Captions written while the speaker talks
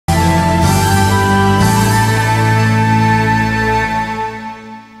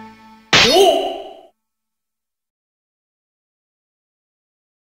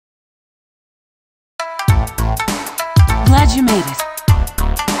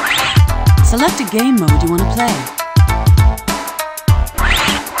Select a game mode you want to play.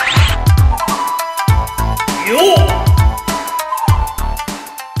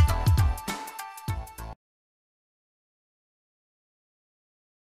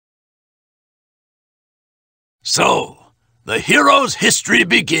 So, the hero's history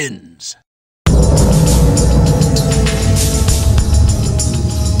begins.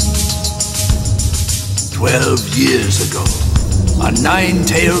 12 years ago, a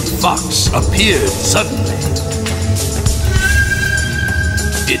nine-tailed fox appeared suddenly.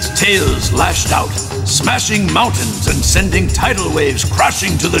 Its tails lashed out, smashing mountains and sending tidal waves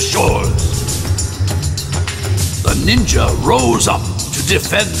crashing to the shores. The ninja rose up to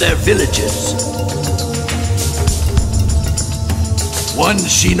defend their villages. One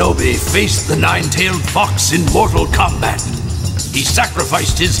shinobi faced the nine-tailed fox in mortal combat. He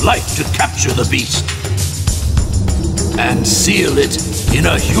sacrificed his life to capture the beast and seal it in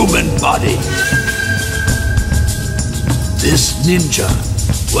a human body. This ninja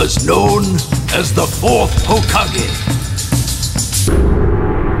was known as the fourth Hokage.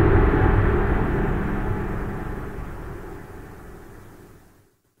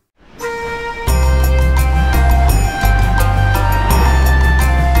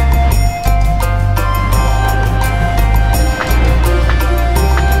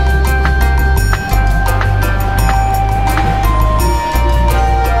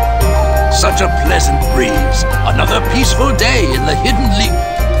 Such a pleasant breeze. Another peaceful day in the hidden leaf.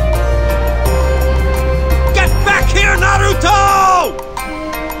 Get back here, Naruto!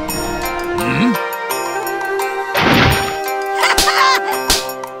 Hmm?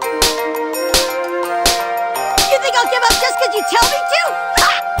 You think I'll give up just because you tell me to?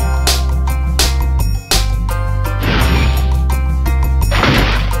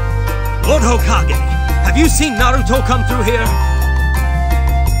 Lord Hokage, have you seen Naruto come through here?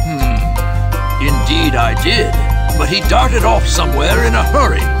 Indeed I did, but he darted off somewhere in a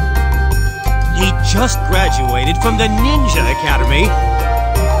hurry. He just graduated from the Ninja Academy.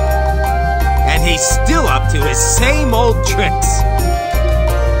 And he's still up to his same old tricks.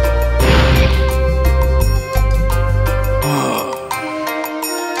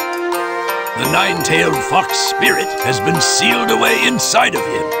 The nine-tailed fox spirit has been sealed away inside of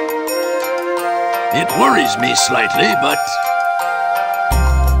him. It worries me slightly, but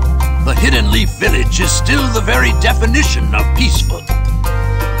the Hidden Leaf Village is still the very definition of peaceful.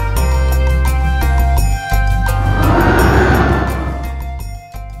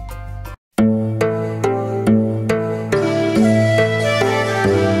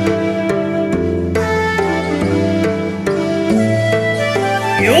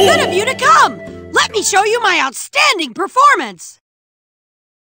 Good of you to come! Let me show you my outstanding performance!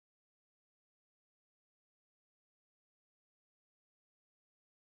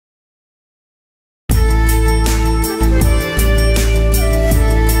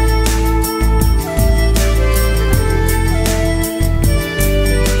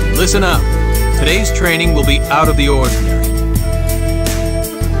 Listen up. Today's training will be out of the ordinary.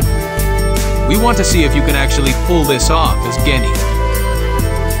 We want to see if you can actually pull this off as Geni.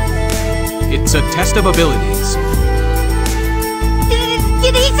 It's a test of abilities.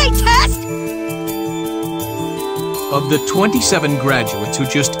 Did he say test? Of the 27 graduates who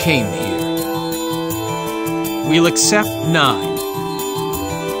just came here, we'll accept 9.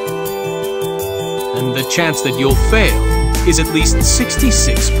 And the chance that you'll fail is at least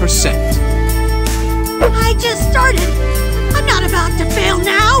 66%. I just started. I'm not about to fail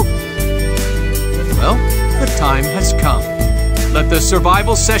now. Well, the time has come. Let the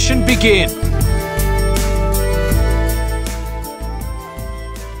survival session begin.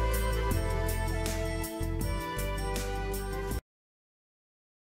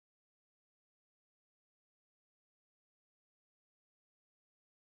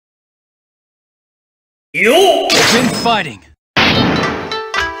 Begin fighting.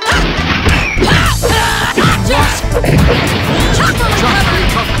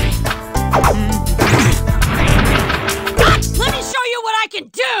 Let me show you what I can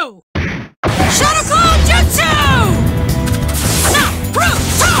do! Shuttle Jutsu!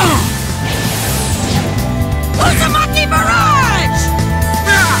 Naruto! Uzumaki Barrage!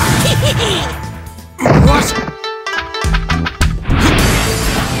 What?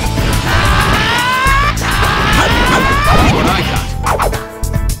 What I got?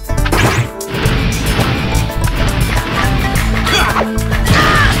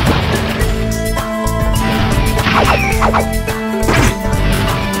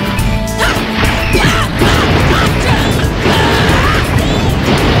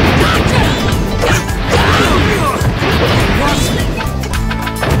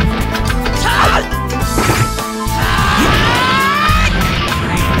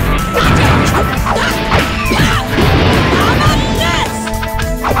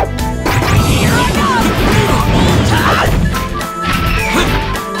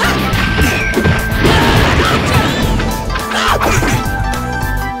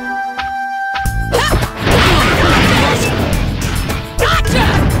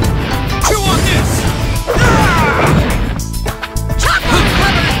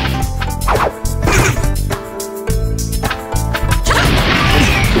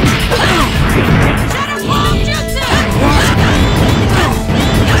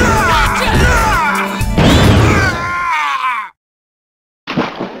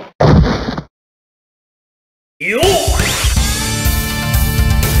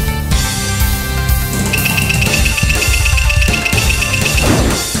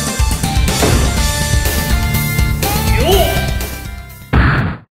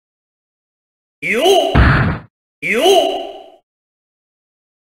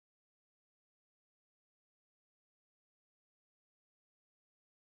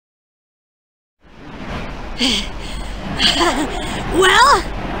 Well?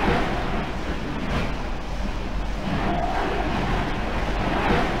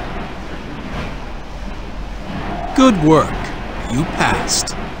 Good work. You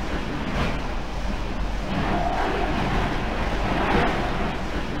passed.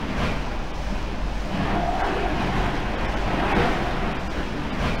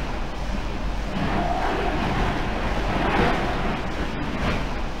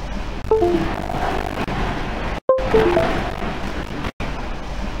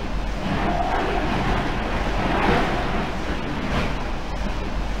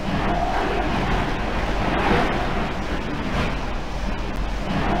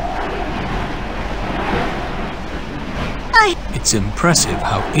 It's impressive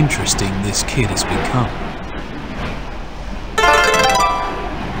how interesting this kid has become.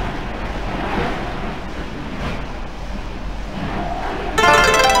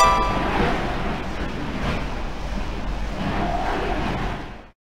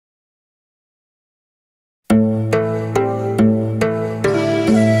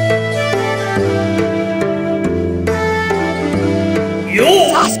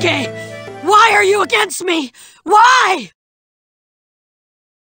 Sasuke! Why are you against me? Why?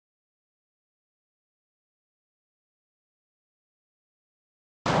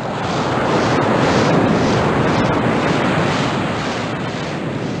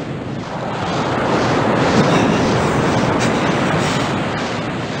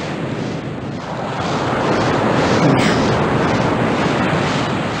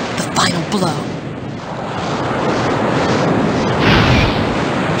 Blow.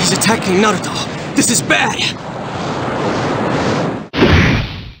 He's attacking Naruto. This is bad.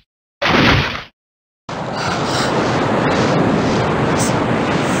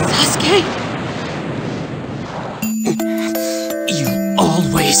 Sasuke? You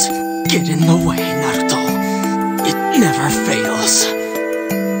always get in the way, Naruto. It never fails.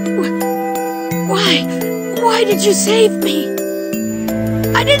 Why did you save me?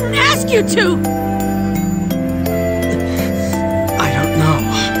 I didn't ask you to! I don't know.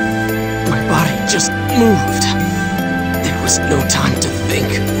 My body just moved. There was no time to think,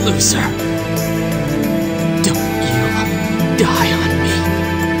 loser. Don't you die on me.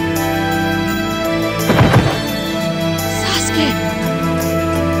 Sasuke!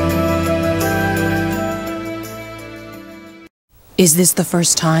 Is this the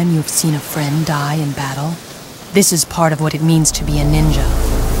first time you've seen a friend die in battle? This is part of what it means to be a ninja.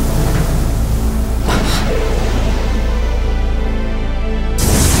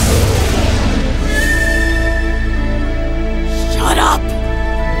 Shut up!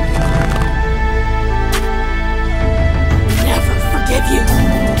 Never forgive you.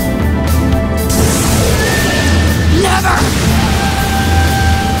 Never!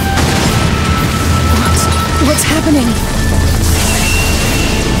 What's happening?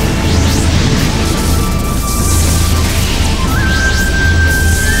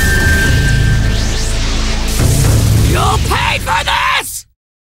 You'll pay for this!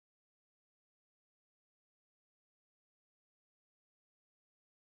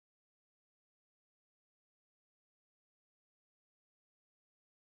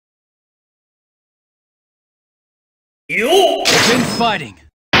 Begin fighting.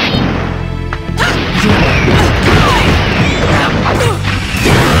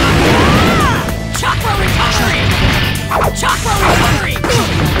 Chakra recovery! Chakra recovery!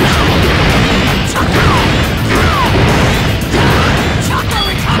 Chakra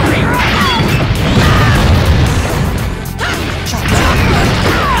recovery!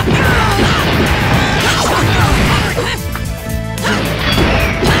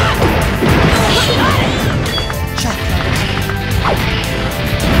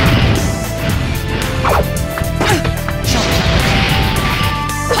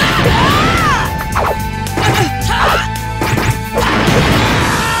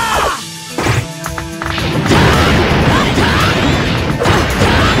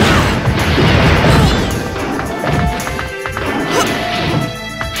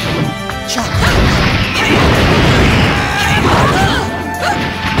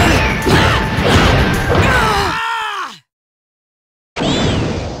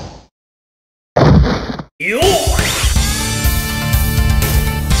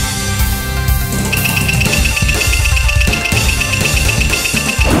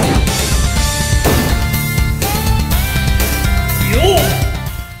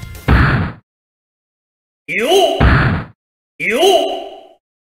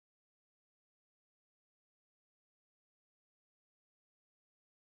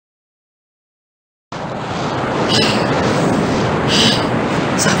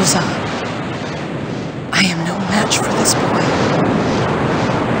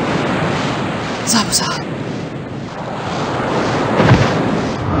 Zabusa.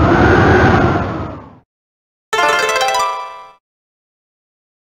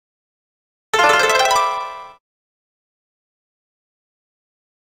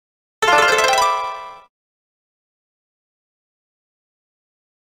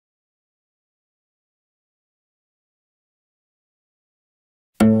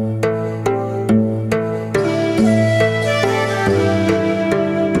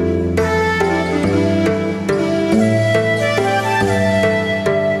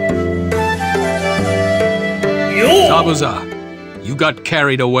 Zabusa, you got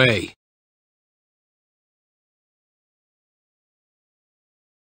carried away.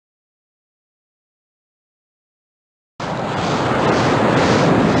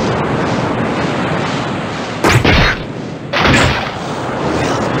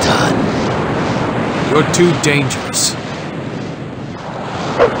 Well done. You're too dangerous.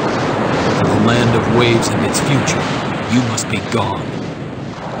 For the land of waves and its future, you must be gone.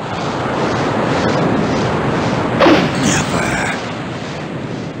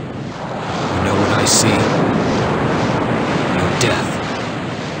 I see your death.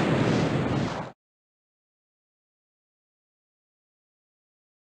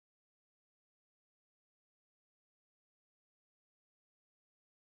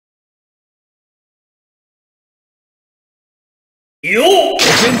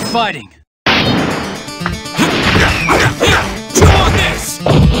 Begin fighting. Chew on this.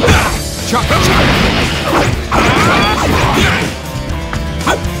 Chuck.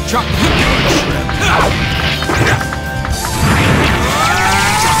 Chuck.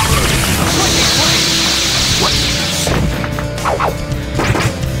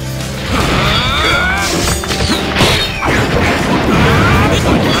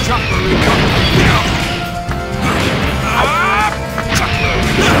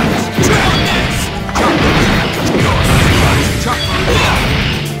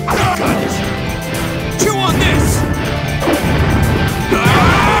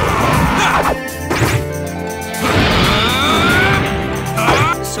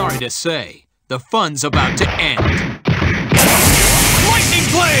 Sorry to say, the fun's about to end. Lightning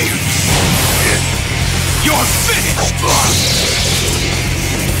blade! You're finished!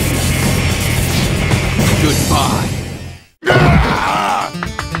 Goodbye.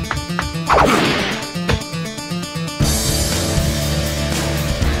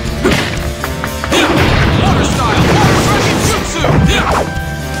 Water style! Dragon jutsu!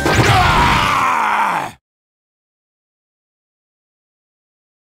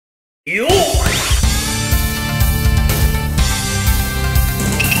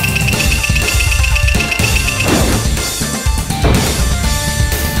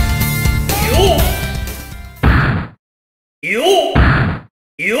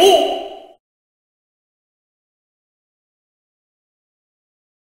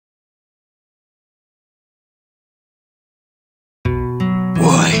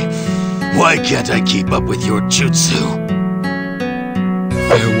 Why can't I keep up with your jutsu?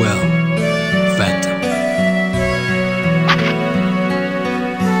 Farewell, Phantom.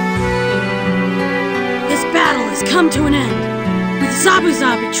 This battle has come to an end, with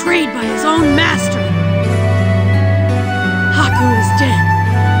Zabusa betrayed by his own master. Haku is dead,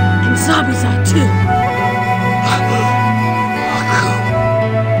 and Zabusa too.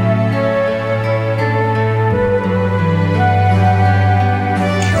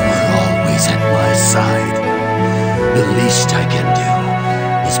 Side. The least I can do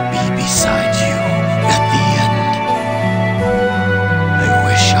is be beside you at the end. I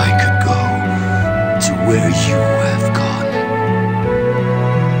wish I could go to where you have gone.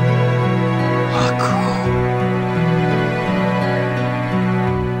 Haku.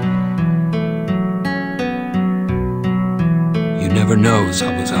 You never know,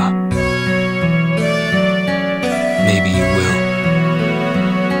 Zabusa.